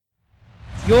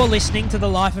You're listening to The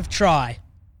Life of Tri.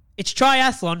 It's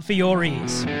triathlon for your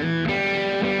ears.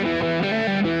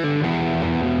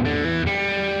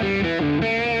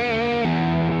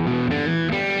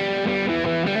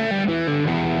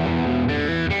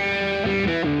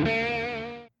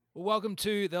 Welcome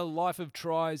to the Life of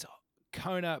Tri's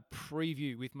Kona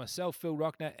preview with myself, Phil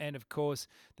Rockner, and of course,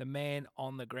 the man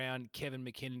on the ground, Kevin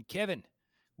McKinnon. Kevin,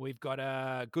 we've got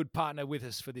a good partner with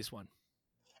us for this one.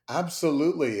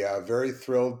 Absolutely. Very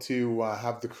thrilled to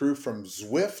have the crew from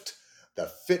Zwift, the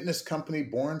fitness company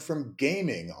born from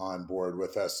gaming, on board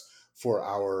with us for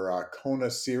our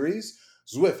Kona series.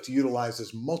 Zwift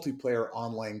utilizes multiplayer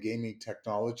online gaming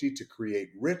technology to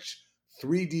create rich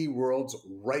 3D worlds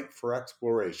ripe for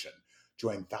exploration.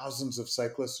 Join thousands of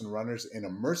cyclists and runners in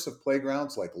immersive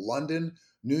playgrounds like London,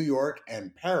 New York,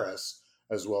 and Paris,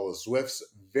 as well as Zwift's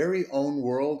very own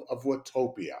world of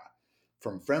Watopia.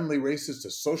 From friendly races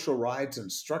to social rides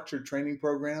and structured training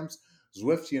programs,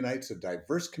 Zwift unites a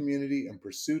diverse community in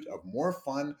pursuit of more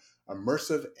fun,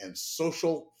 immersive, and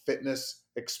social fitness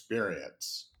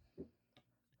experience.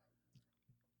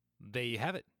 There you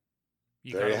have it.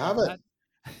 There you have it.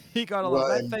 You got to love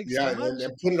that. Thanks so much.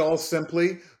 And put it all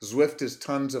simply, Zwift is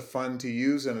tons of fun to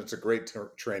use, and it's a great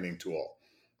training tool.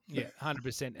 Yeah,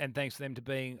 100%. And thanks for them to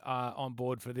being on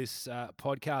board for this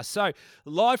podcast. So,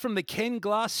 live from the Ken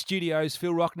Glass Studios,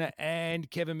 Phil Rockner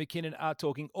and Kevin McKinnon are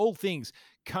talking all things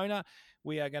Kona.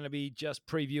 We are going to be just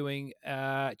previewing,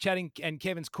 chatting, and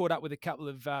Kevin's caught up with a couple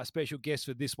of special guests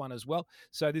for this one as well.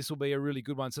 So this will be a really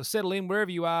good one. So settle in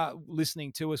wherever you are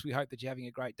listening to us. We hope that you're having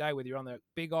a great day, whether you're on the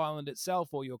big island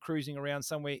itself or you're cruising around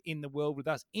somewhere in the world with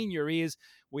us in your ears.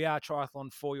 We are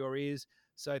Triathlon for your ears.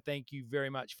 So thank you very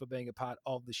much for being a part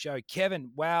of the show. Kevin,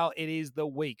 wow, it is the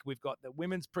week. We've got the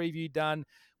women's preview done.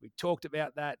 We've talked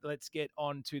about that. Let's get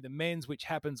on to the men's, which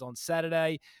happens on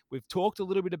Saturday. We've talked a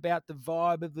little bit about the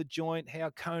vibe of the joint, how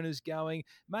Kona's going.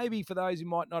 Maybe for those who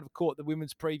might not have caught the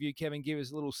women's preview, Kevin, give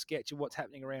us a little sketch of what's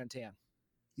happening around town.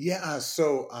 Yeah,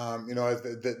 so,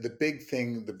 the big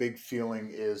thing, the big feeling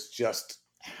is just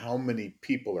how many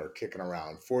people are kicking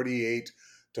around. 48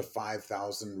 to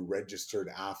 5,000 registered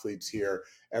athletes here.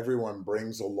 Everyone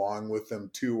brings along with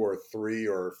them 2 or 3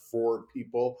 or 4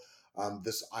 people.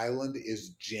 This island is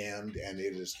jammed and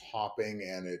it is hopping,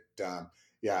 and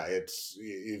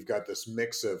you've got this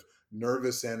mix of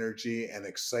nervous energy and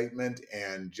excitement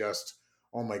and just,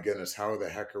 oh my goodness, how the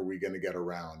heck are we going to get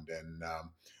around? And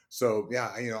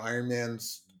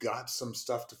Ironman's got some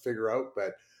stuff to figure out,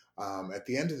 but at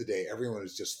the end of the day, everyone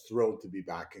is just thrilled to be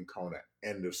back in Kona.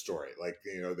 End of story.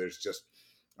 There's just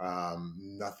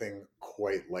nothing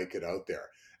quite like it out there.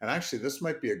 And actually, this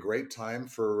might be a great time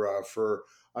for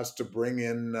us to bring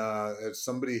in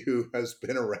somebody who has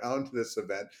been around this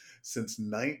event since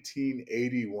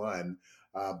 1981.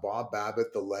 Bob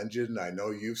Babbitt, the legend. I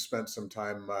know you've spent some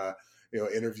time,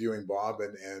 interviewing Bob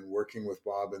and working with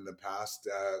Bob in the past,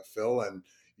 Phil, and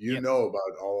you know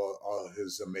about all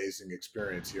his amazing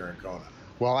experience here in Kona.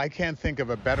 Well, I can't think of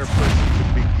a better person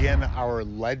to begin our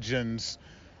legends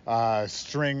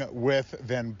string with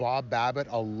than Bob Babbitt,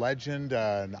 a legend,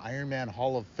 an Ironman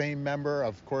Hall of Fame member,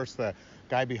 of course, the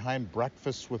guy behind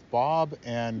Breakfast with Bob,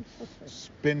 and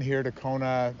been here to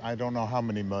Kona, I don't know how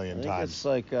many million times.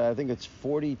 I think it's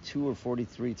 42 or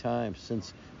 43 times.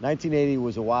 Since 1980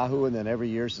 was Oahu, and then every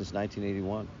year since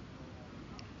 1981.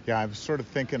 Yeah, I was sort of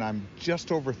thinking I'm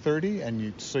just over 30,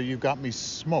 and so you got me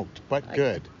smoked, but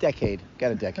good. Got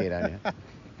a decade on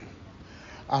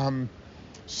you.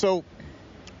 So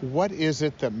what is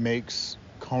it that makes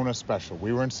Kona special?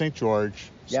 We were in St. George,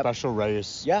 special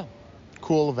race. Yeah.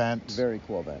 Cool event. Very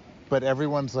cool event. But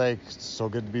everyone's like, so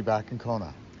good to be back in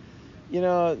Kona.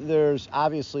 There's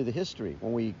obviously the history.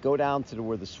 When we go down to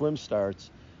where the swim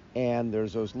starts, and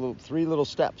there's those 3 little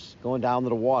steps going down to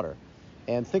the water.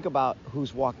 And think about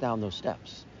who's walked down those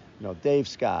steps. Dave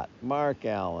Scott, Mark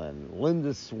Allen,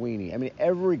 Linda Sweeney. I mean,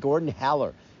 Gordon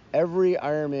Haller, every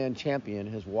Ironman champion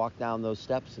has walked down those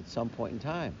steps at some point in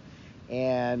time.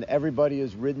 And everybody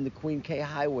has ridden the Queen K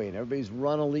Highway, and everybody's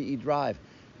run Ali'i Drive.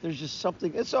 There's just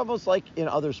something, it's almost like in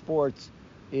other sports,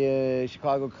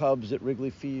 Chicago Cubs at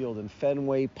Wrigley Field and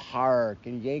Fenway Park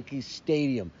and Yankee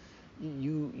Stadium.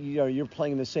 You're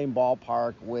playing in the same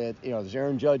ballpark with, there's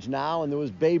Aaron Judge now, and there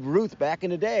was Babe Ruth back in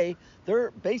the day.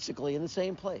 They're basically in the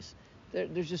same place.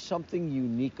 There's just something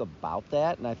unique about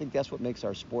that, and I think that's what makes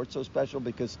our sport so special,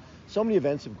 because so many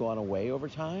events have gone away over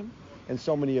time, and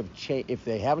so many have changed. If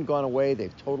they haven't gone away,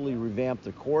 they've totally revamped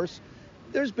the course.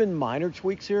 There's been minor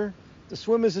tweaks here. The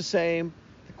swim is the same.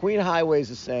 The Queen Highway is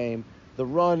the same. The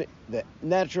run, the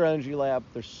Natural Energy Lab,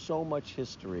 there's so much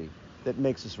history that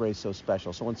makes this race so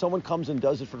special. So when someone comes and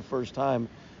does it for the first time,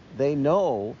 they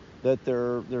know that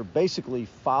they're basically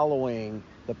following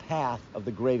the path of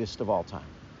the greatest of all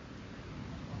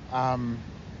time.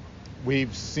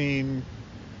 We've seen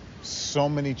so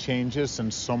many changes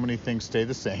and so many things stay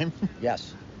the same.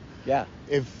 Yes. Yeah.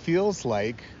 It feels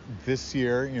like this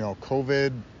year,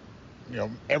 COVID,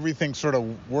 everything sort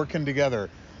of working together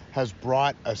has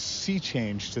brought a sea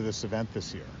change to this event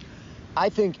this year. I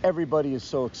think everybody is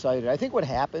so excited. I think what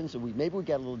happens, maybe we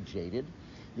get a little jaded.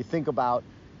 You think about,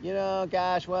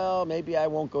 maybe I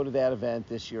won't go to that event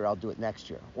this year. I'll do it next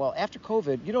year. Well, after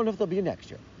COVID, you don't know if there'll be a next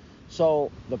year.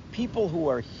 So the people who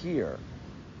are here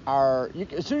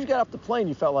as soon as you got off the plane,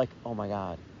 you felt like, oh my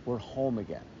God, we're home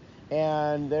again.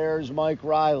 And there's Mike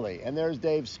Riley, and there's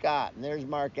Dave Scott, and there's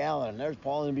Mark Allen, and there's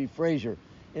Paul B. Frazier.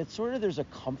 It's sort of, there's a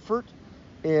comfort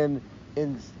in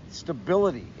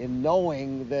stability, in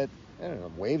knowing that,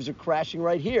 waves are crashing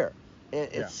right here.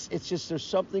 It's just, there's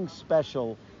something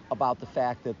special about the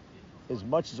fact that as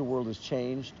much as the world has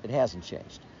changed, it hasn't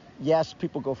changed. Yes,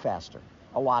 people go faster,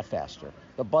 a lot faster.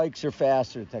 The bikes are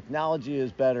faster, technology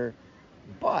is better.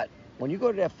 But when you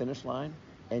go to that finish line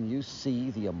and you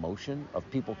see the emotion of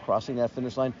people crossing that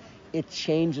finish line, it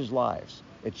changes lives.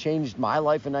 It changed my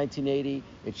life in 1980.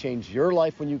 It changed your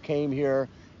life when you came here.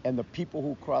 And the people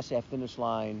who cross that finish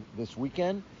line this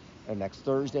weekend, or next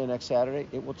Thursday, next Saturday,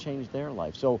 it will change their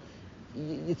life. So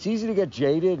it's easy to get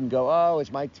jaded and go, oh,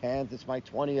 it's my 10th, it's my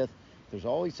 20th. There's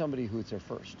always somebody who's there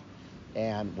first.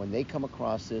 And when they come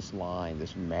across this line,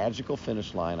 this magical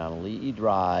finish line on Lee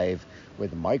Drive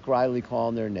with Mike Riley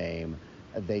calling their name,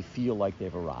 they feel like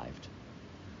they've arrived.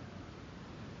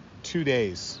 2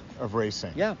 days of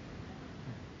racing. Yeah.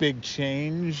 Big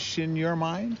change in your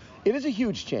mind? It is a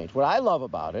huge change. What I love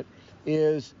about it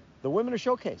is the women are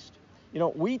showcased.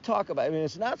 We talk about,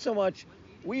 it's not so much,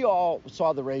 we all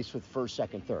saw the race with first,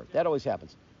 second, third. That always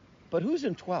happens. But who's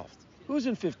in 12th? Who's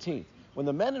in 15th? When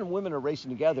the men and women are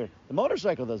racing together, the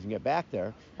motorcycle doesn't get back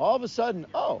there. All of a sudden,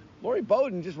 Lori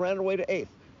Bowden just ran away to 8th.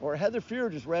 Or Heather Fear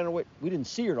just ran away. We didn't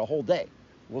see her the whole day.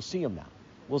 We'll see them now.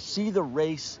 We'll see the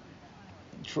race.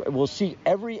 We'll see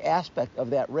every aspect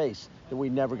of that race that we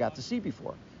never got to see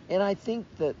before. And I think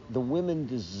that the women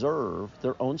deserve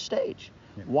their own stage.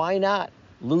 Yeah. Why not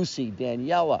Lucy,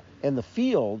 Daniela, and the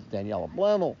field, Daniela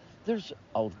Blemmel? There's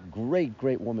a great,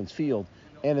 great women's field.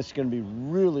 And it's going to be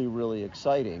really, really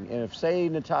exciting. And if, say,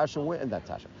 say that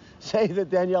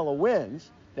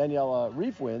Daniela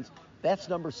Reef wins, that's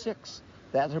number 6.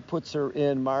 That puts her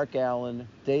in Mark Allen,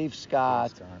 Dave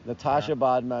Scott, Natasha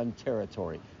Bodman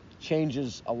territory.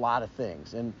 Changes a lot of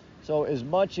things. And so as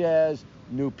much as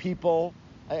new people,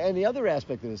 and the other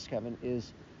aspect of this, Kevin,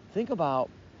 is think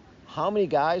about how many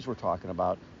guys we're talking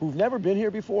about who've never been here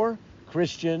before.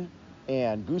 Christian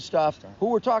and Gustav, who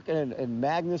we're talking, and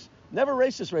Magnus, never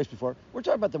raced this race before. We're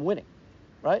talking about them winning,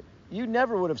 right? You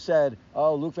never would have said,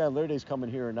 oh, Luc Van Leerday's coming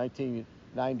here in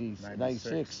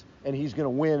 1996, and he's going to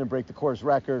win and break the course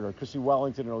record, or Chrissy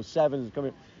Wellington in 07 is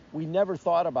coming. We never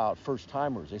thought about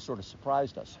first-timers. They sort of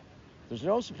surprised us. There's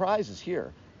no surprises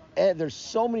here. And there's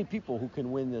so many people who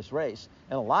can win this race,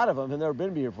 and a lot of them have never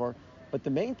been here before. But the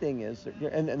main thing is,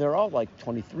 and they're all like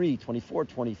 23, 24,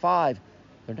 25,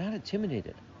 they're not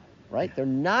intimidated, right? They're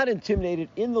not intimidated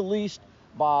in the least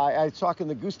by, I was talking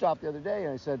to Gustav the other day,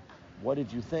 and I said, what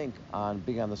did you think on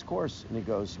being on this course? And he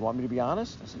goes, you want me to be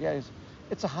honest? I said, yeah.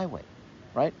 It's a highway,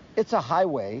 right? It's a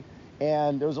highway,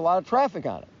 and there's a lot of traffic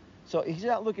on it. So he's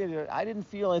not looking at it. I didn't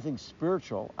feel anything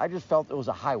spiritual. I just felt it was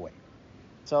a highway.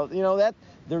 So, that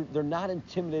they're not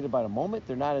intimidated by the moment.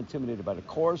 They're not intimidated by the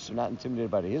course. They're not intimidated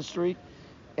by the history.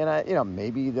 And,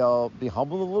 maybe they'll be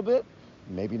humbled a little bit.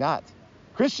 Maybe not.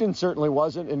 Christian certainly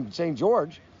wasn't in St.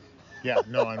 George. Yeah,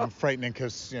 no, and frightening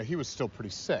because he was still pretty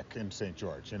sick in St.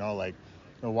 George.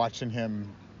 Watching him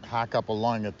hack up a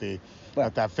lung at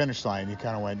that finish line, you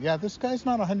kind of went, yeah, this guy's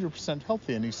not 100%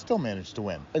 healthy, and he still managed to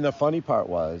win. And the funny part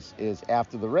is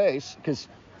after the race, because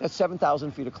that's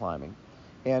 7,000 feet of climbing,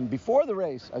 and before the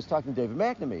race, I was talking to David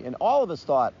McNamee, and all of us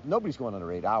thought nobody's going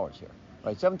under 8 hours here,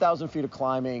 right? 7,000 feet of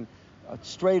climbing,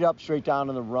 straight up, straight down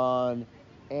on the run,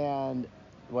 and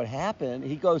what happened?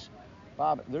 He goes,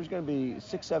 Bob, there's going to be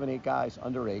 6, 7, 8 guys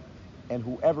under 8, and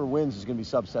whoever wins is going to be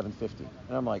sub 750.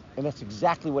 And I'm like, and that's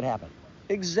exactly what happened.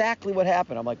 Exactly what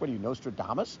happened. I'm like, what are you,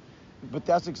 Nostradamus? But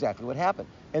that's exactly what happened.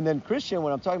 And then Christian,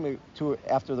 when I'm talking to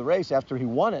after the race, after he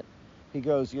won it, he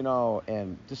goes,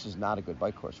 and this is not a good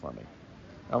bike course for me.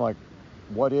 I'm like,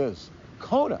 what is?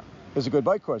 Kona is a good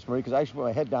bike course for me because I should put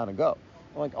my head down and go.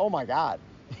 I'm like, oh my God.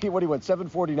 He went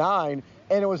 749,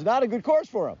 and it was not a good course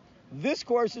for him. This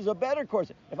course is a better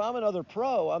course. If I'm another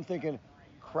pro, I'm thinking,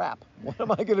 crap, what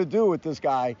am I going to do with this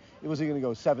guy? Was he going to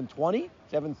go 7:20,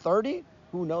 7:30?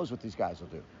 Who knows what these guys will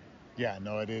do? Yeah,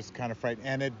 no, it is kind of frightening.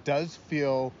 And it does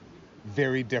feel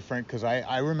very different because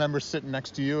I remember sitting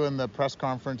next to you in the press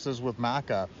conferences with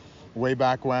Macca way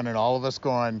back when, and all of us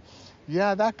going,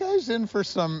 yeah, that guy's in for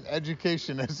some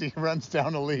education as he runs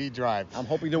down a Leahy Drive. I'm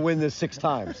hoping to win this 6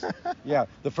 times. Yeah,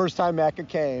 the first time Macca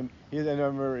came, I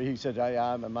remember he said,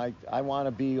 I want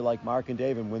to be like Mark and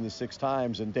Dave and win this 6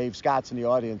 times. And Dave Scott's in the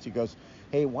audience. He goes,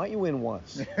 hey, why don't you win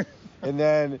once? And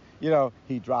then,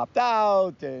 he dropped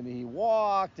out and he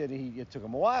walked, and it took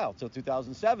him a while, till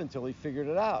 2007, till he figured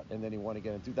it out. And then he won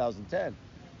again in 2010.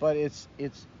 But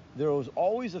there was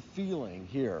always a feeling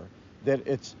here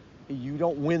that you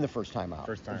don't win the first time out.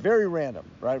 First time. It's very random,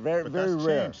 right? Very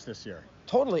rare. Changed this year.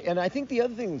 Totally. And I think the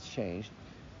other thing that's changed,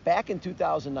 back in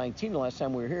 2019, the last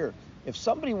time we were here, if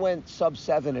somebody went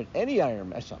sub-7 at any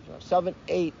Ironman,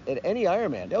 7-8 at any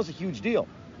Ironman, that was a huge deal.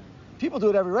 People do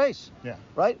it every race. Yeah.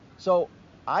 Right? So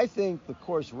I think the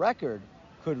course record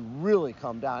could really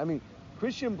come down. I mean,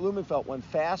 Christian Blumenfeld went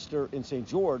faster in St.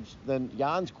 George than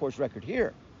Jan's course record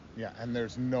here. Yeah, and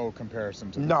there's no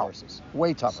comparison to the courses.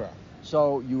 Way tougher.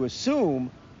 So you assume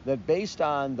that based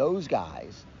on those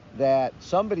guys, that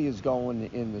somebody is going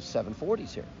in the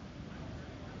 740s here.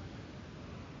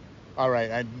 All right,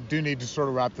 I do need to sort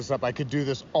of wrap this up. I could do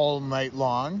this all night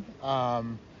long.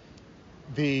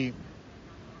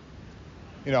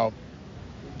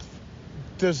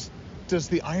 Does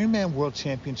the Ironman World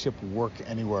Championship work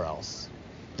anywhere else?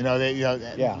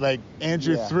 Like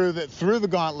Andrew threw the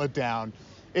gauntlet down.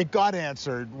 It got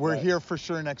answered. We're here for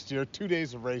sure next year. 2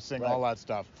 days of racing, all that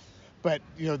stuff. But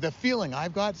the feeling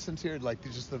I've got since here,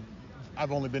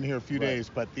 I've only been here a few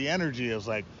days, but the energy is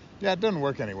like, it doesn't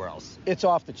work anywhere else. It's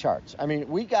off the charts. I mean,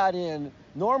 we got in.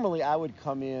 Normally, I would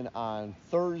come in on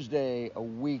Thursday, a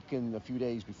week and a few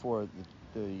days before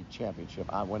the championship,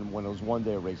 when it was 1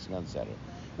 day of racing on Saturday.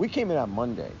 We came in on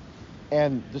Monday,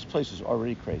 and this place is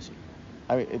already crazy.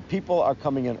 I mean, people are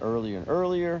coming in earlier and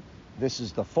earlier. This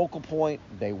is the focal point.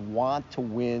 They want to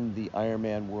win the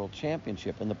Ironman World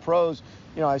Championship. And the pros,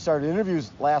 I started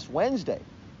interviews last Wednesday,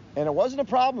 and it wasn't a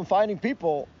problem finding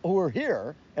people who are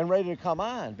here and ready to come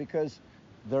on because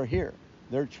they're here.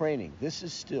 They're training. This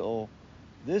is still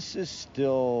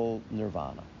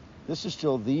nirvana. This is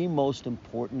still the most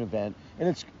important event. And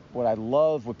it's what I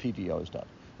love what PTO has done.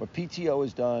 What PTO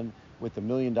has done with the $1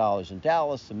 million in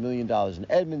Dallas, the $1 million in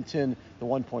Edmonton, the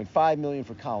 $1.5 million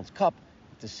for Collins Cup.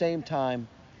 At the same time,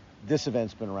 this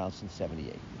event's been around since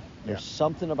 '78. There's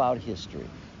something about history,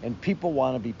 and people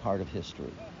want to be part of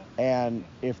history. And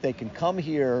if they can come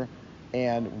here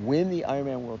and win the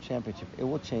Ironman World Championship, it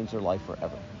will change their life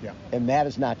forever. Yeah. And that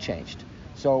has not changed.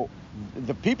 So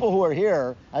the people who are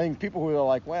here, I think people who are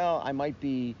like, well, I might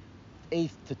be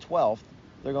 8th to 12th,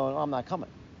 they're going, I'm not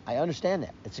coming. I understand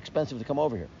that. It's expensive to come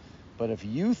over here. But if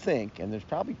you think, and there's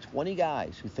probably 20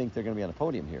 guys who think they're going to be on the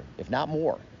podium here, if not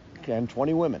more, and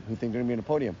 20 women who think they're going to be on the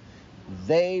podium,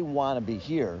 they want to be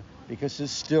here because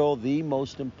it's still the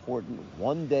most important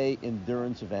one-day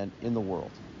endurance event in the world.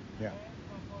 Yeah.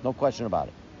 No question about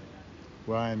it.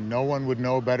 Well, and no one would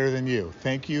know better than you.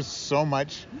 Thank you so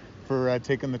much for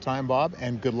taking the time, Bob,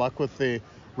 and good luck with the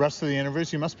rest of the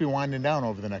interviews. You must be winding down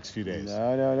over the next few days.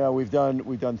 No. We've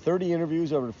done 30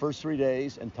 interviews over the first 3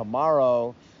 days, and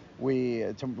tomorrow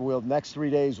next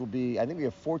 3 days will be, I think we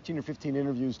have 14 or 15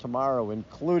 interviews tomorrow,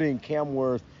 including Cam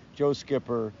Worth, Joe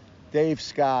Skipper, Dave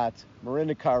Scott,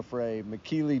 Marinda Carfrae,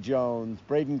 McKeely Jones,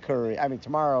 Braden Curry. I mean,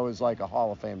 tomorrow is like a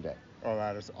Hall of Fame day. Oh,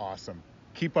 that is awesome.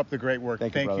 Keep up the great work.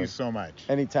 Thank you so much.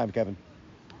 Anytime, Kevin.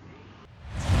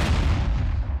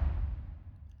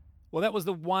 Well, that was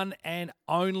the one and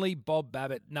only Bob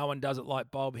Babbitt. No one does it like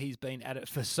Bob. He's been at it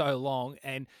for so long.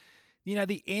 And,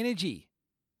 the energy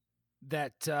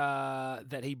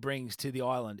that he brings to the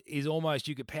island is almost,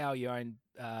 you could power your own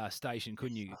station,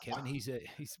 couldn't you, Kevin?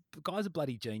 The guy's a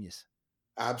bloody genius.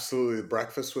 Absolutely.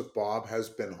 Breakfast with Bob has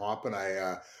been hopping.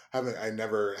 I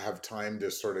never have time to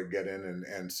sort of get in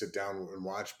and sit down and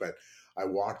watch, but I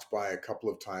walked by a couple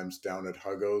of times down at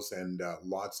Huggo's and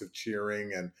lots of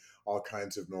cheering and all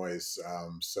kinds of noise.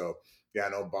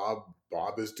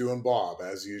 Bob is doing Bob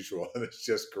as usual, and it's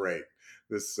just great.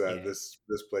 This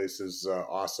place is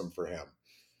awesome for him.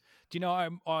 Do you know,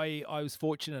 I was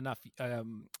fortunate enough a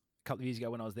couple of years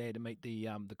ago when I was there to meet the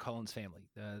Collins family,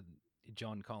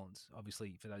 John Collins,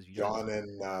 obviously, for those of you.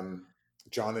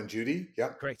 John and Judy.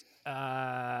 Yep. Correct.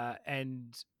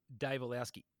 And Dave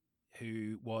Orlowski,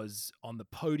 who was on the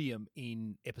podium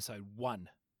in episode 1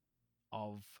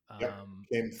 of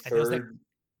came third.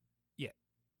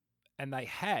 And they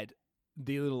had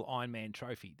the little Ironman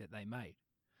trophy that they made.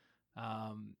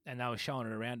 and they were showing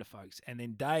it around to folks. And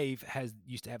then Dave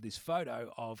used to have this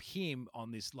photo of him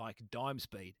on this like dime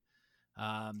speed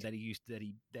that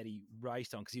he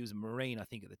raced on because he was a Marine, I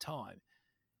think, at the time.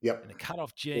 Yep. And the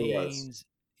cut-off jeans,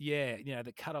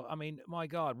 the cut-off. I mean, my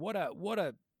God, what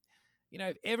a,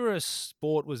 if ever a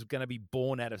sport was going to be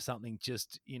born out of something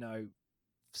just,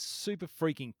 super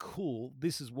freaking cool,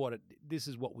 this is what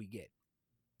we get.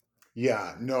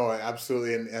 Yeah, no,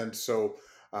 absolutely. And so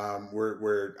I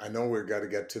know we're got to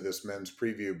get to this men's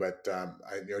preview, but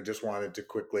I just wanted to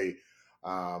quickly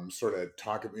sort of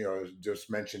talk,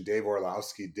 just mention Dave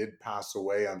Orlowski did pass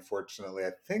away, unfortunately.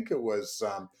 I think it was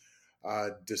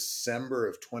December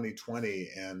of 2020.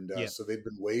 And so they've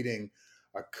been waiting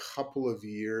a couple of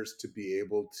years to be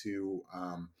able to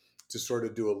sort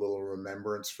of do a little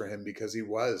remembrance for him, because he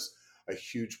was a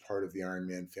huge part of the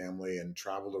Ironman family and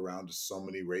traveled around to so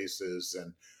many races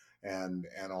and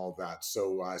all that.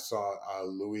 So I saw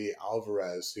Luis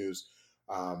Alvarez, who's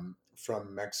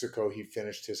from Mexico. He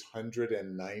finished his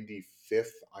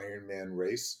 195th Ironman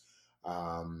race,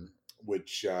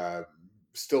 which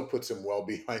still puts him well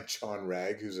behind John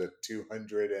Ragg, who's a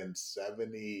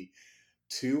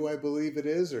 272, I believe it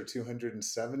is, or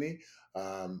 270.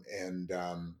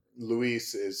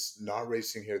 Luis is not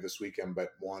racing here this weekend,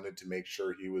 but wanted to make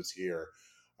sure he was here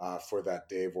for that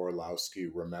Dave Orlowski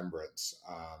remembrance.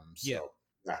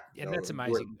 That's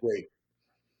amazing. Great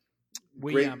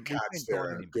catch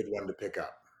there, and a good one to pick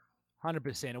up.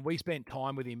 100%. And we spent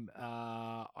time with him,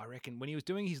 I reckon, when he was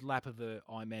doing his lap of the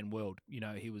Ironman World.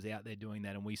 He was out there doing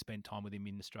that, and we spent time with him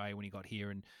in Australia when he got here.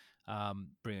 And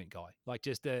brilliant guy. Like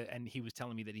and he was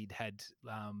telling me that he'd had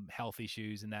health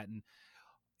issues and that. And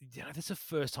that's the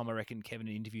first time I reckon, Kevin,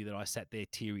 in an interview that I sat there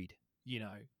tearied.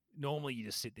 Normally you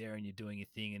just sit there and you're doing your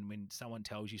thing, and when someone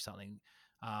tells you something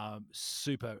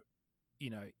super,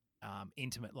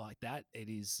 intimate like that, it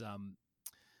is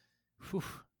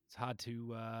it's hard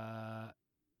to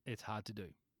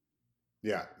do.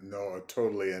 Yeah, no,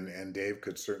 totally. And Dave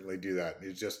could certainly do that.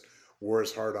 He just wore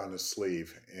his heart on his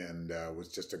sleeve and was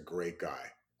just a great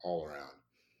guy all around.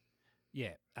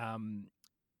 Yeah.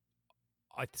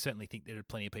 I certainly think there are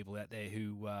plenty of people out there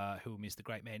who will miss the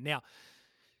great man. Now,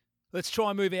 let's try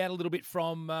and move out a little bit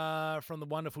from the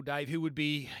wonderful Dave, who would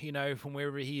be, from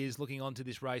wherever he is, looking on to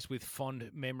this race with fond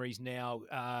memories now.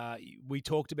 We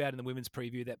talked about in the women's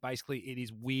preview that basically it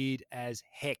is weird as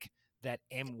heck that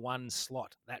M1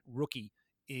 slot, that rookie,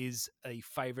 is a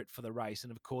favourite for the race.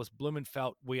 And, of course,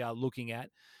 Blumenfeld we are looking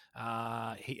at.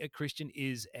 Christian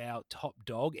is our top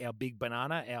dog, our big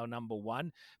banana, our number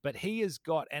one. But he has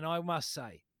got, and I must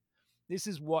say, this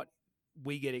is what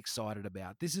we get excited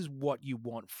about. This is what you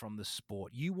want from the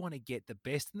sport. You want to get the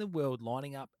best in the world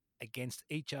lining up against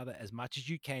each other as much as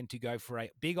you can to go for a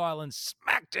Big Island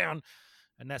smackdown.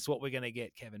 And that's what we're going to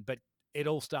get, Kevin. But it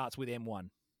all starts with M1.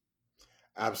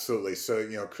 Absolutely. So,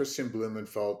 Christian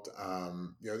Blumenfeld,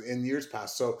 in years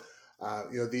past, so,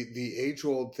 the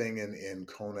age-old thing in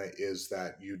Kona is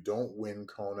that you don't win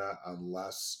Kona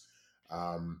unless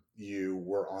you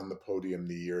were on the podium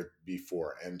the year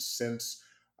before. And since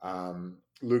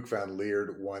Luc van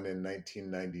Lierde won in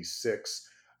 1996,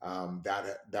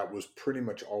 that was pretty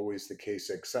much always the case,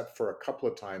 except for a couple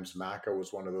of times. Macca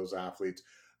was one of those athletes.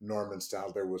 Norman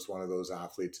Stadler was one of those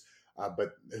athletes,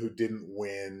 but who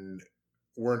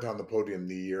weren't on the podium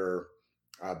the year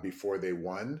before they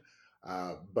won.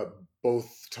 But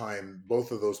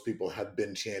both of those people had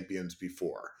been champions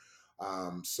before.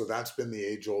 So that's been the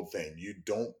age-old thing. You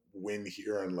don't win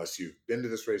here unless you've been to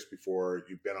this race before,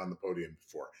 you've been on the podium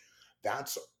before.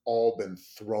 That's all been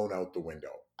thrown out the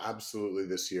window, absolutely,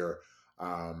 this year.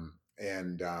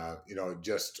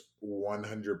 Just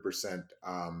 100%,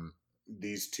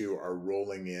 these two are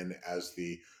rolling in as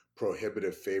the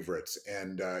prohibitive favorites.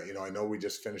 And, I know we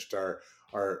just finished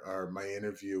my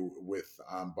interview with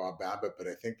Bob Babbitt, but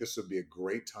I think this would be a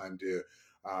great time to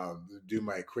do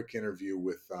my quick interview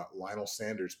with Lionel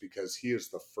Sanders, because he is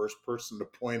the first person to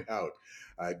point out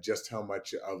just how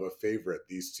much of a favorite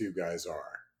these two guys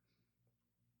are.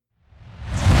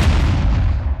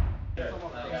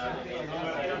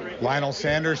 Lionel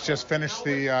Sanders just finished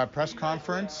the press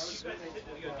conference.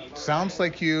 Sounds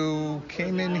like you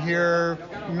came in here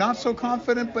not so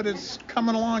confident, but it's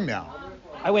coming along now.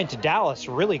 I went to Dallas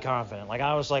really confident.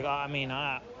 I was like, I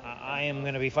am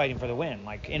going to be fighting for the win.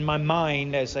 In my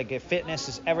mind, it's like if fitness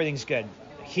is everything's good.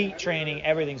 Heat training,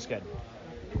 everything's good.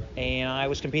 And I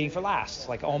was competing for last,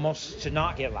 almost to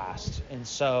not get last. And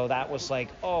so that was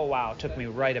oh, wow, it took me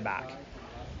right aback.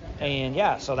 And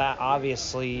yeah, so that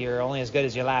obviously you're only as good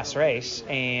as your last race,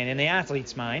 and in the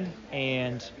athlete's mind.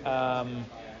 And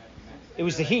it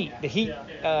was the heat. The heat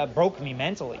broke me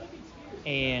mentally.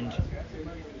 And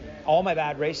all my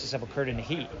bad races have occurred in the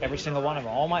heat, every single one of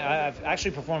them. I've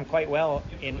actually performed quite well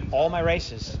in all my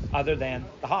races other than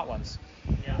the hot ones.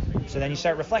 So then you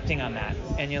start reflecting on that,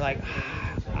 and you're like,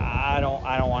 I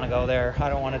don't want to go there. I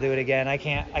don't want to do it again. I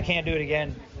can't do it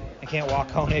again. I can't walk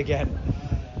Kona again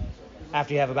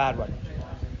after you have a bad one.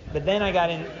 But then I got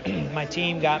in, my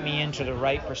team got me into the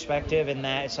right perspective, in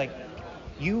that it's like,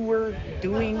 you were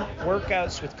doing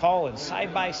workouts with Colin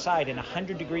side by side in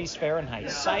 100 degrees Fahrenheit,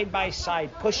 side by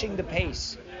side, pushing the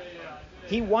pace.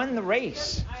 He won the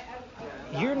race.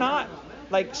 You're not,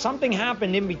 like, something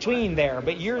happened in between there,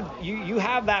 but you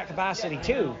have that capacity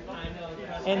too.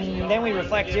 And then we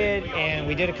reflected, and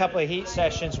we did a couple of heat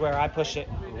sessions where I pushed it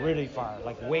really far,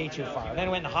 like way too far. Then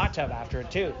I went in the hot tub after it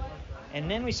too. And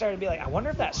then we started to be like, I wonder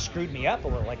if that screwed me up a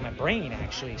little, like my brain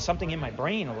actually, something in my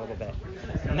brain a little bit.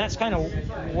 And that's kind of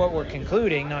what we're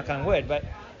concluding, knock on wood. But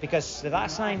because the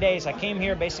last 9 days, I came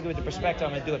here basically with the perspective, I'm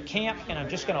going to do a camp, and I'm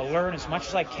just going to learn as much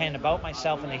as I can about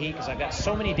myself in the heat, because I've got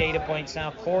so many data points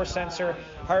now, core sensor,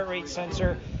 heart rate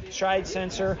sensor, stride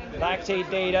sensor, lactate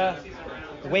data,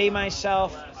 weigh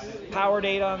myself, power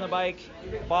data on the bike,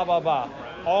 blah, blah, blah.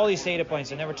 All these data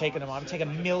points, I've never taken them on. I'm taking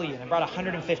 1 million. I brought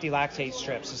 150 lactate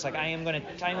strips. It's like I'm going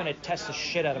to test the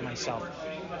shit out of myself,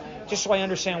 just so I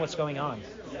understand what's going on.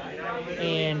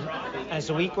 And as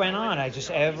the week went on, I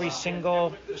just, every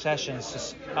single session is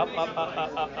just up.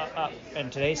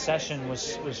 And today's session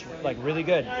was like really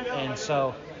good. And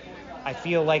so I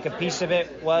feel like a piece of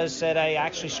it was that I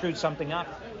actually screwed something up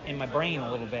in my brain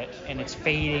a little bit, and it's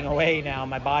fading away now.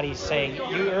 My body's saying,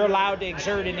 you're allowed to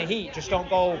exert in the heat. Just don't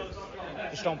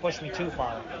push me too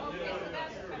far.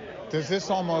 Does this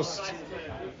almost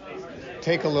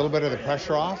take a little bit of the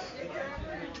pressure off?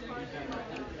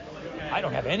 I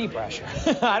don't have any pressure.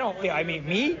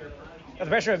 Me? The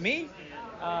pressure of me?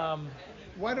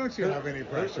 Why don't you have any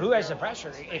pressure? Who has the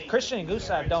pressure? If Christian and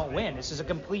Gustav don't win, this is a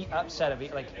complete upset of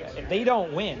it. Like, if they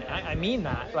don't win, I mean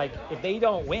that. Like, if they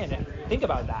don't win, think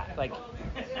about that. Like,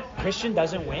 Christian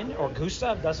doesn't win or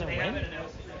Gustav doesn't win.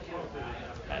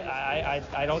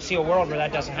 I don't see a world where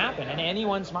that doesn't happen in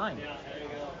anyone's mind.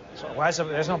 So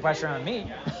there's no pressure on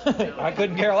me. I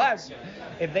couldn't care less.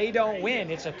 If they don't win,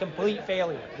 it's a complete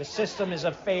failure. The system is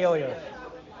a failure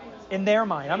in their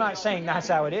mind. I'm not saying that's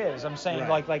how it is. I'm saying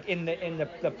right. like in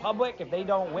the public, if they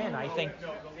don't win, I think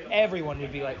everyone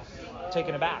would be like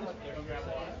taken aback.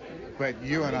 But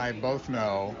you and I both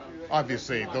know,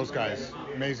 obviously, those guys,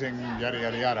 amazing, yada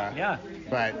yada yada. Yeah.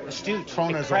 But astute.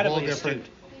 Kona's a whole different.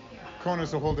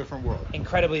 Kona's a whole different world.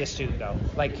 Incredibly astute, though.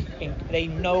 Like, they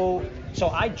know. So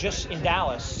I just, in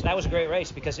Dallas, that was a great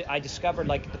race because I discovered,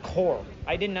 like, the core.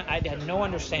 I had no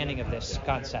understanding of this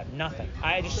concept, nothing.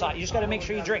 I just thought, you just got to make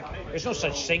sure you drink. There's no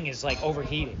such thing as, like,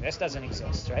 overheating. This doesn't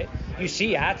exist, right? You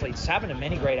see athletes, it's happened to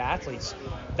many great athletes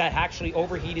that actually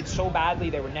overheated so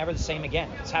badly they were never the same again.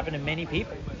 It's happened to many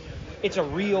people. It's a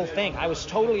real thing. I was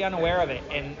totally unaware of it,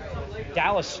 and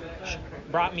Dallas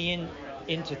brought me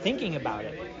into thinking about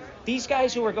it. These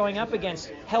guys who we're going up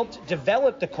against helped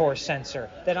develop the core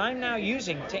sensor that I'm now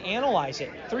using to analyze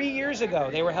it. 3 years ago,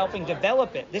 they were helping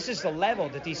develop it. This is the level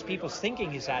that these people's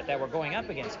thinking is at that we're going up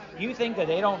against. You think that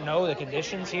they don't know the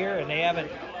conditions here and they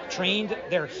haven't trained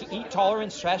their heat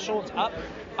tolerance thresholds up?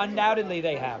 Undoubtedly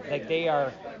they have. Like, they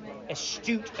are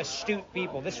astute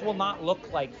people. This will not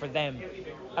look like for them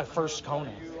a first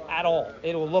Kona at all.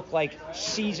 It will look like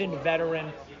seasoned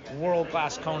veteran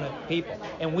world-class Kona people.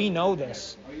 And we know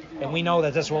this. And we know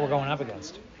that this is what we're going up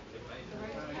against.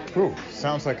 Ooh,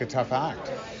 sounds like a tough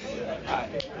act.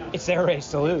 It's their race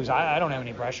to lose. I don't have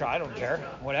any pressure. I don't care.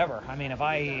 Whatever. I mean, if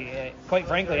quite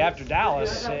frankly, after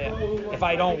Dallas, if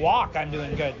I don't walk, I'm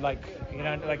doing good. Like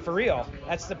for real.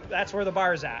 That's where the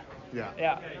bar's at.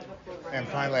 Yeah. And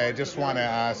finally, I just want to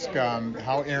ask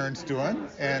how Aaron's doing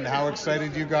and how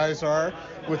excited you guys are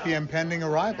with the impending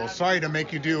arrival. Sorry to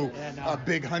make you do a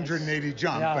big 180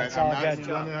 jump, but I'm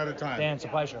running out of time. Dan, it's a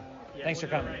pleasure. Thanks for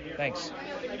coming. Thanks.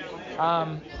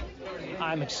 I'm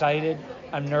excited.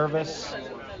 I'm nervous.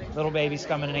 Little baby's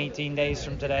coming in 18 days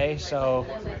from today, so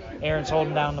Aaron's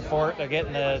holding down the fort. They're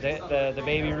getting the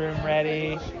baby room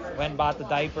ready. Went and bought the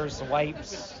diapers, the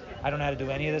wipes. I don't know how to do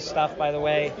any of this stuff, by the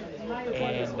way,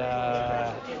 and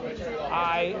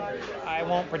I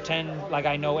won't pretend like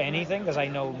I know anything because I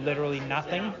know literally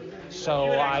nothing.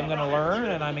 So I'm going to learn,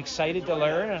 and I'm excited to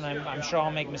learn, and I'm sure I'll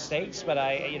make mistakes, but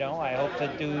I hope to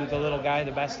do the little guy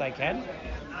the best I can.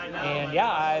 And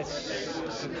yeah,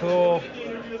 it's a cool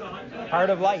part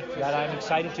of life that I'm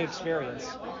excited to experience.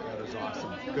 That is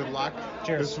awesome. Good luck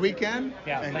Cheers. this weekend,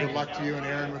 and good luck to you and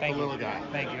Aaron with the little guy.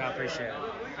 Thank you. I appreciate it.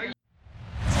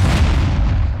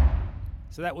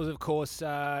 So that was, of course,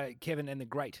 Kevin and the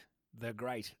great,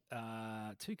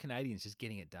 two Canadians just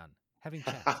getting it done, having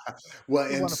chats. Well, What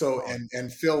a and wonderful so time.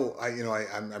 and Phil,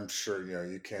 I'm sure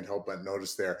you can't help but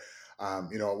notice there. At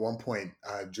one point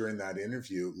during that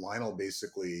interview, Lionel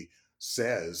basically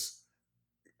says,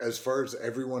 as far as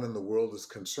everyone in the world is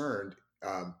concerned,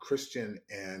 Christian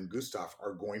and Gustav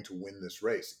are going to win this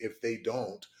race. If they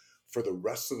don't, for the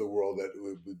rest of the world, that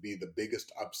would be the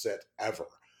biggest upset ever.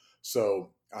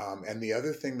 So, and the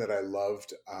other thing that I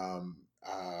loved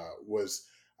was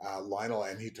Lionel,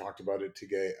 and he talked about it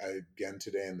again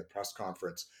today in the press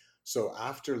conference. So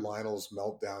after Lionel's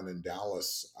meltdown in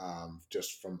Dallas,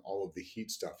 just from all of the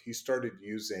heat stuff, he started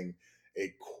using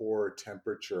a core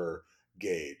temperature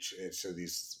gauge. And so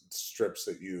these strips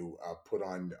that you put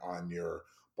on your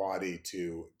body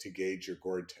to gauge your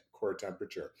core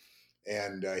temperature.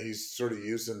 And he's sort of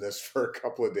using this for a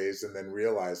couple of days and then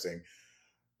realizing,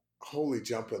 holy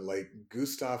jumping, like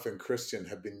Gustav and Christian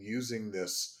have been using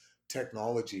this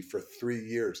technology for 3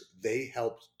 years. They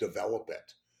helped develop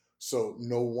it. So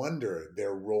no wonder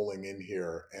they're rolling in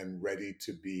here and ready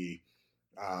to be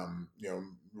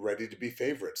ready to be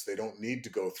favorites. They don't need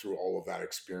to go through all of that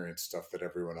experience stuff that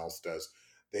everyone else does.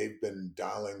 They've been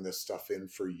dialing this stuff in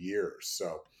for years.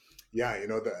 So, yeah,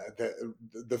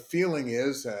 the feeling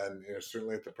is, and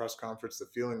certainly at the press conference, the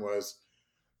feeling was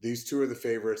these two are the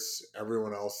favorites.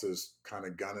 Everyone else is kind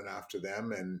of gunning after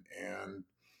them, and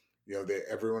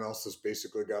everyone else has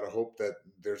basically got to hope that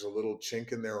there's a little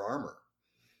chink in their armor.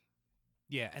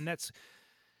 Yeah, and this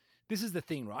is the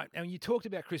thing, right? And you talked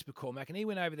about Chris McCormack, and he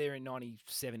went over there in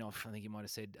 97 off, I think you might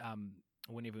have said,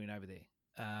 whenever he went over there.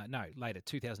 No, later,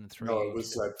 2003. No, it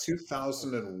was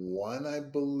 2001, I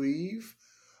believe.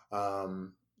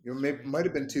 Might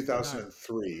have been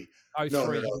 2003. No,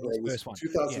 no. It It was first one.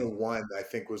 2001, yeah. I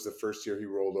think, was the first year he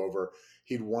rolled over.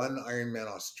 He'd won Ironman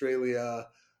Australia.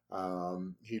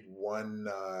 He'd won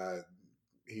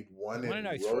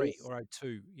in 03 or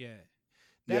 02, yeah.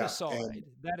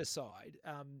 That aside,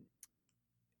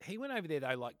 he went over there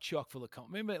though like chock full of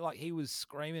confidence. Remember, like he was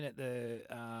screaming at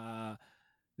the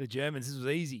Germans, "This was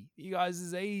easy. You guys, this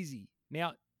is easy."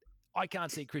 Now, I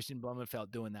can't see Christian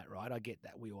Blumenfeld doing that, right? I get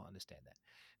that. We all understand that.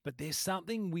 But there's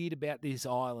something weird about this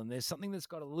island. There's something that's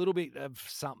got a little bit of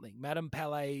something. Madame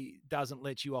Palais doesn't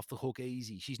let you off the hook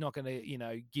easy. She's not going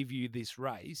to, give you this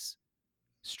race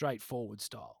straightforward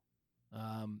style.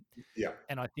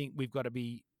 And I think we've got to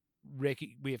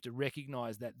we have to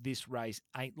recognize that this race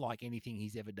ain't like anything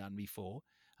he's ever done before.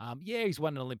 He's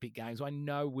won an Olympic Games. I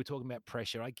know we're talking about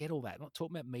pressure. I get all that. I'm not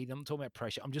talking about media. I'm not talking about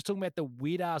pressure. I'm just talking about the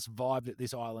weird-ass vibe that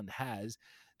this island has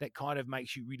that kind of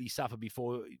makes you really suffer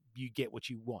before you get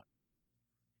what you want.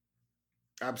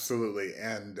 Absolutely.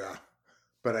 And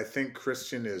but I think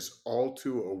Christian is all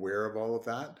too aware of all of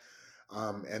that.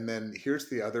 And then here's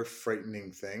the other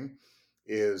frightening thing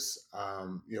is,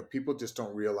 people just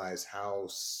don't realize how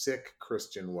sick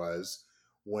Christian was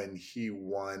when he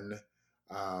won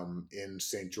in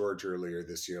St. George earlier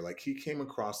this year. Like, he came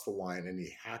across the line and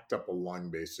he hacked up a lung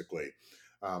basically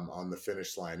on the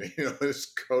finish line. And, his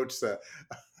coach that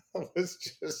was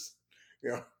just,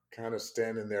 kind of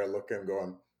standing there looking,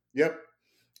 going, "Yep,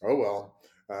 oh well,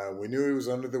 we knew he was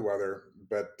under the weather,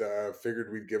 but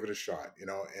figured we'd give it a shot,"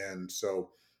 And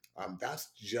so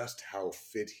that's just how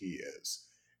fit he is.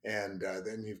 And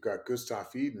then you've got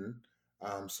Gustav Eden.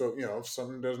 So if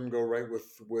something doesn't go right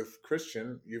with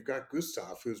Christian, you've got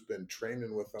Gustav, who's been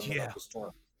training with them up a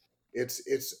storm.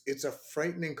 It's a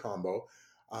frightening combo.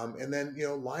 And then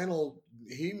Lionel,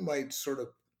 he might sort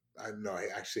of,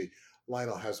 actually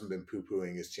Lionel hasn't been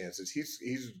poo-pooing his chances.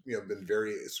 He's been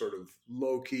very sort of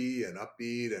low key and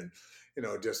upbeat, and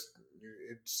just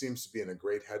it seems to be in a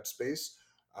great headspace.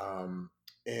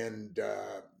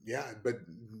 But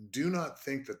do not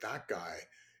think that guy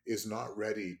is not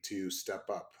ready to step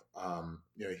up.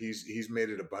 He's made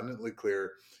it abundantly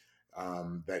clear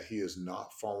that he is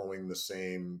not following the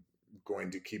same, going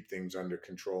to keep things under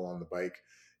control on the bike.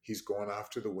 He's going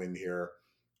after the win here.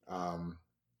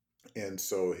 And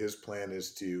so his plan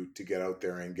is to get out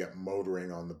there and get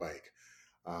motoring on the bike.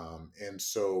 And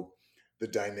so the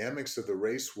dynamics of the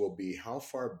race will be, how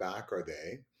far back are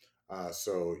they?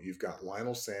 So you've got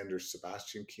Lionel Sanders,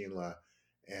 Sebastian Kienle,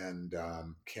 and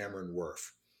Cameron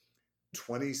Wurf.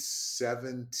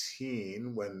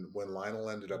 2017, when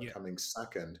Lionel ended up coming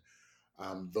second,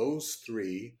 those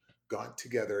three got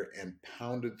together and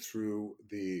pounded through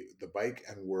the bike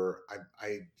and were,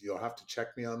 you'll have to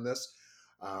check me on this,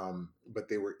 but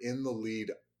they were in the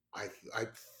lead. I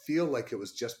feel like it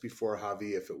was just before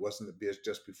Javi. If it wasn't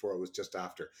just before, it was just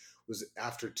after. It was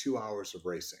after 2 hours of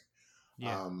racing.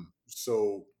 Yeah.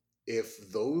 So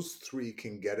if those three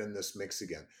can get in this mix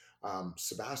again,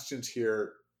 Sebastian's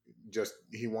here, just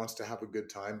he wants to have a good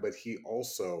time, but he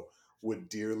also would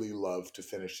dearly love to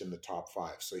finish in the top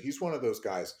 5. So he's one of those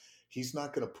guys. He's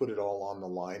not going to put it all on the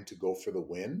line to go for the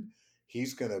win.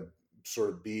 He's going to sort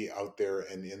of be out there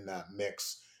and in that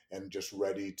mix and just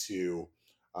ready to,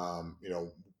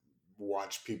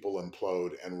 watch people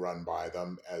implode and run by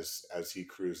them as he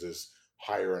cruises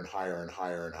higher and higher and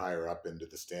higher and higher up into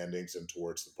the standings and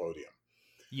towards the podium.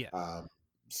 Yeah.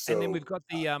 So, and then we've got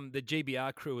the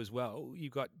GBR crew as well.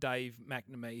 You've got Dave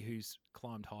McNamee, who's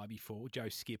climbed high before, Joe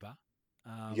Skipper.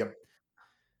 Yep.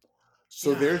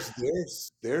 So there's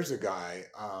a guy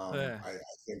I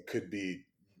think could be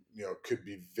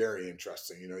very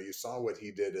interesting. You saw what he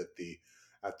did at the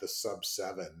sub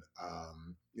 7.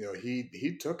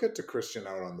 He took it to Christian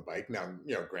out on the bike. Now,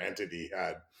 granted, he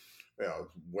had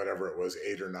whatever it was,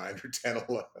 8 or 9 or 10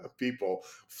 people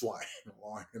flying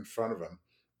along in front of him.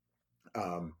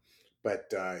 But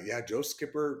Joe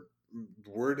Skipper,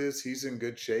 word is he's in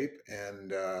good shape,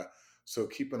 and so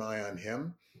keep an eye on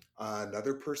him.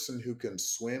 Another person who can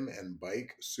swim and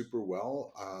bike super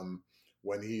well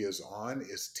when he is on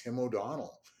is Tim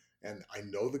O'Donnell. And I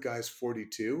know the guy's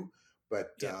 42,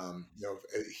 but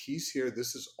he's here.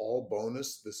 This is all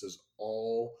bonus. This is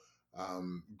all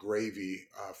gravy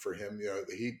for him.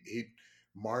 He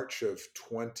March of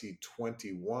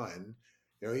 2021.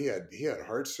 He had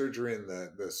heart surgery, and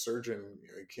the surgeon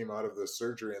came out of the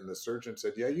surgery, and the surgeon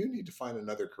said, "Yeah, you need to find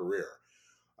another career."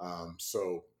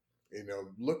 So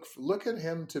look at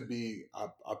him to be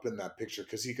up in that picture,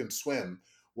 because he can swim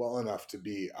well enough to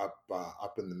be up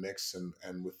in the mix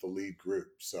and with the lead group.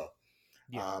 So,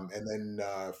 and then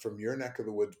from your neck of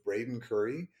the woods, Braden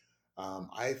Curry,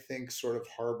 I think sort of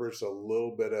harbors a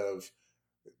little bit of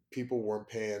people weren't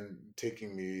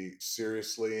taking me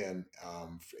seriously, and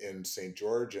in St.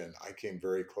 George, and I came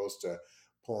very close to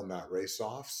pulling that race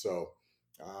off. So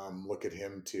look at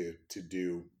him to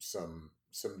do some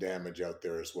damage out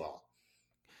there as well.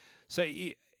 So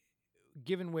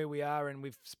given where we are, and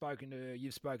you've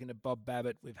spoken to Bob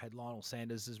Babbitt, we've had Lionel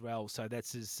Sanders as well. So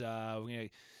that's we're going to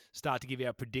start to give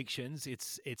our predictions.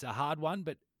 It's a hard one,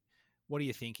 but what are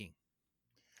you thinking?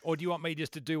 Or do you want me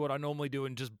just to do what I normally do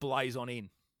and just blaze on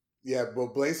in? Yeah, well,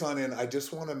 blaze on in. I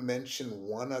just want to mention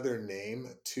one other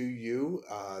name to you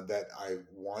that I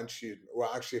want you,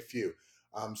 well, actually a few.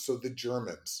 So the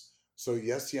Germans. So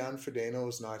yes, Jan Frodeno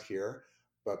is not here,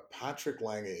 but Patrick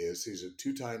Lange is. He's a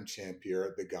 2-time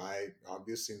champion. The guy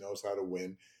obviously knows how to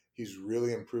win. He's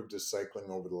really improved his cycling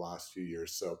over the last few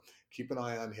years. So keep an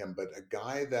eye on him. But a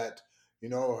guy that, I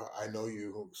know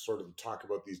you sort of talk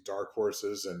about these dark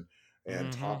horses and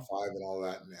top 5 and all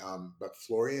that. But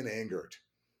Florian Angert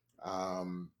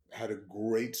had a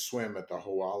great swim at the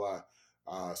Hoala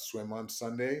swim on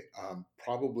Sunday.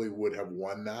 Probably would have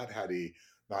won that had he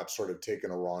not sort of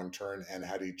taken a wrong turn and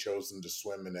had he chosen to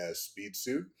swim in a speed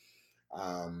suit.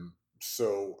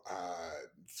 So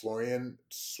Florian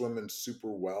swimming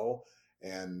super well,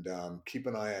 and keep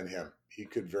an eye on him. He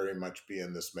could very much be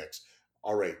in this mix.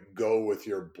 All right, go with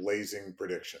your blazing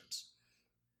predictions.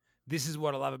 This is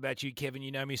what I love about you, Kevin.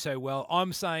 You know me so well.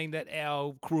 I'm saying that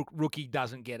our rookie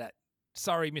doesn't get it.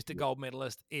 Sorry, Mr. Gold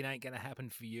Medalist. It ain't going to happen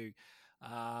for you.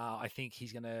 I think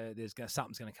something's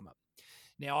going to come up.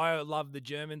 Now, I love the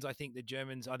Germans. I think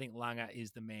Lange is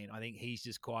the man. I think he's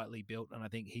just quietly built, and I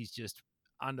think he's just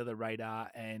under the radar,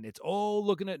 and it's all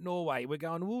looking at Norway. We're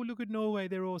going, oh, look at Norway.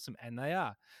 They're awesome. And they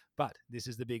are. But this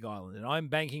is the big island, and I'm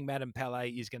banking Madame Palais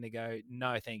is going to go,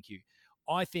 no, thank you.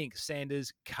 I think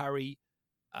Sanders, Curry,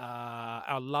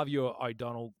 I love your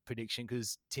O'Donnell prediction,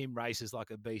 because Tim races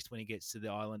like a beast when he gets to the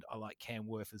island. I like Cam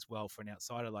Worth as well for an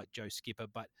outsider, like Joe Skipper.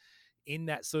 But in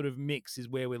that sort of mix is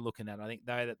where we're looking at. I think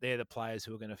they're the players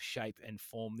who are going to shape and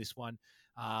form this one.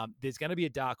 There's going to be a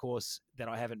dark horse that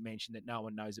I haven't mentioned that no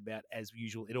one knows about. As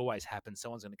usual, it always happens.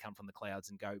 Someone's going to come from the clouds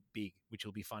and go big, which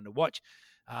will be fun to watch.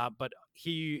 But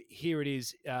here it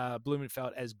is.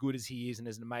 Blumenfeld, as good as he is and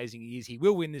as amazing he is, he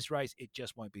will win this race. It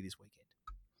just won't be this weekend.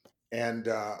 And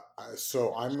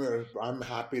so I'm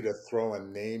happy to throw a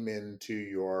name into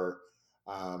your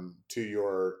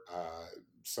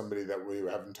somebody that we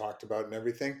haven't talked about and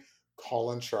everything.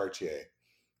 Colin Chartier.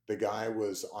 The guy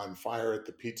was on fire at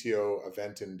the PTO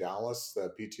event in Dallas,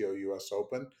 the PTO US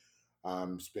Open.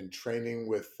 He's been training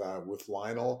with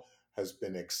Lionel, has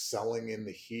been excelling in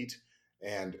the heat,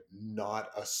 and not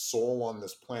a soul on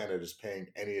this planet is paying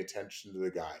any attention to the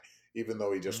guy, even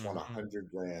though he just won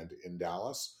 $100,000 in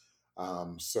Dallas.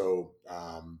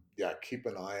 Keep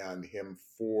an eye on him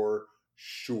for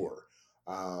sure.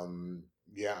 I'm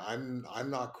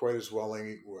not quite as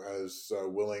willing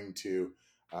to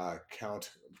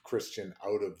count Christian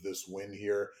out of this win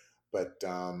here. But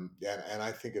and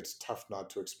I think it's tough not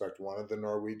to expect one of the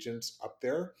Norwegians up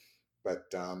there.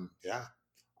 But yeah,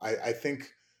 I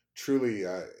think truly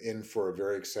in for a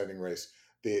very exciting race.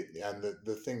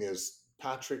 The thing is,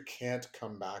 Patrick can't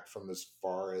come back from as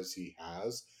far as he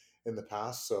has in the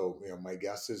past. So my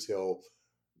guess is he'll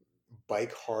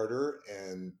bike harder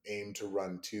and aim to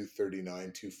run 239,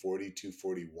 240,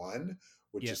 241,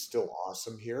 which is still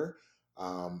awesome here.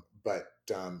 But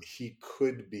he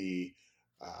could be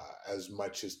as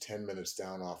much as 10 minutes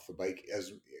down off the bike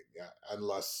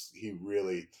unless he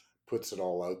really puts it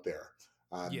all out there.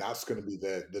 That's going to be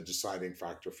the deciding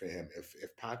factor for him.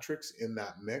 If Patrick's in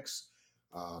that mix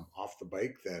off the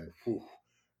bike, then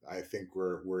I think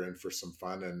we're in for some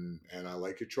fun, and I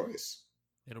like your choice.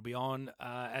 It'll be on,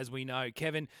 as we know.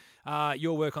 Kevin,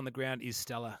 your work on the ground is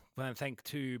stellar. I want to thank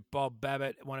to Bob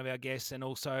Babbitt, one of our guests, and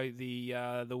also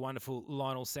the wonderful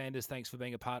Lionel Sanders. Thanks for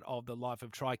being a part of the Life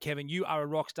of Tri. Kevin, you are a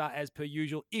rock star as per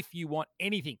usual. If you want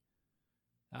anything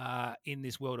in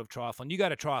this world of triathlon, you go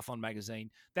to Triathlon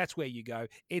Magazine. That's where you go.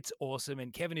 It's awesome.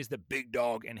 And Kevin is the big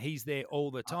dog, and he's there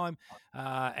all the time,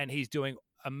 and he's doing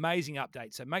amazing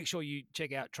updates. So make sure you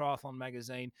check out Triathlon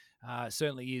Magazine.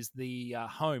 Certainly is the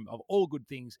home of all good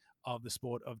things of the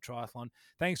sport of triathlon.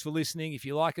 Thanks for listening. If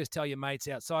you like us, tell your mates.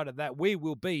 Outside of that, we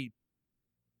will be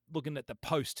looking at the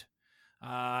post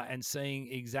and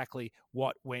seeing exactly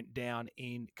what went down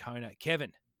in Kona.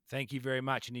 Kevin, thank you very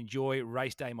much, and enjoy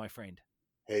race day, my friend.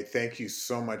 Hey, thank you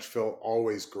so much, Phil.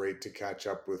 Always great to catch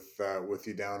up with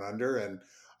you down under, and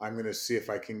I'm going to see if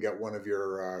I can get one of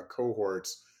your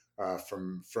cohorts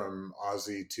from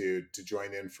Aussie to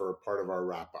join in for part of our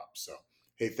wrap up. So,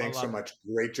 hey, thanks so much.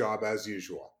 Great job as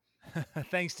usual.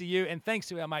 Thanks to you, and thanks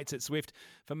to our mates at Zwift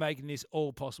for making this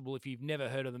all possible. If you've never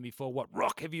heard of them before, what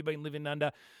rock have you been living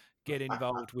under? Get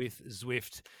involved with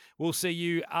Zwift. We'll see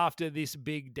you after this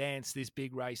big dance, this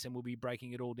big race, and we'll be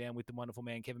breaking it all down with the wonderful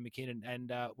man, Kevin McKinnon,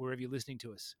 and wherever you're listening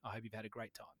to us. I hope you've had a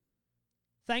great time.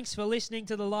 Thanks for listening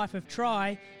to The Life of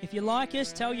Tri. If you like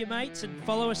us, tell your mates and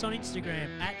follow us on Instagram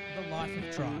 @The Life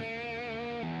of Tri.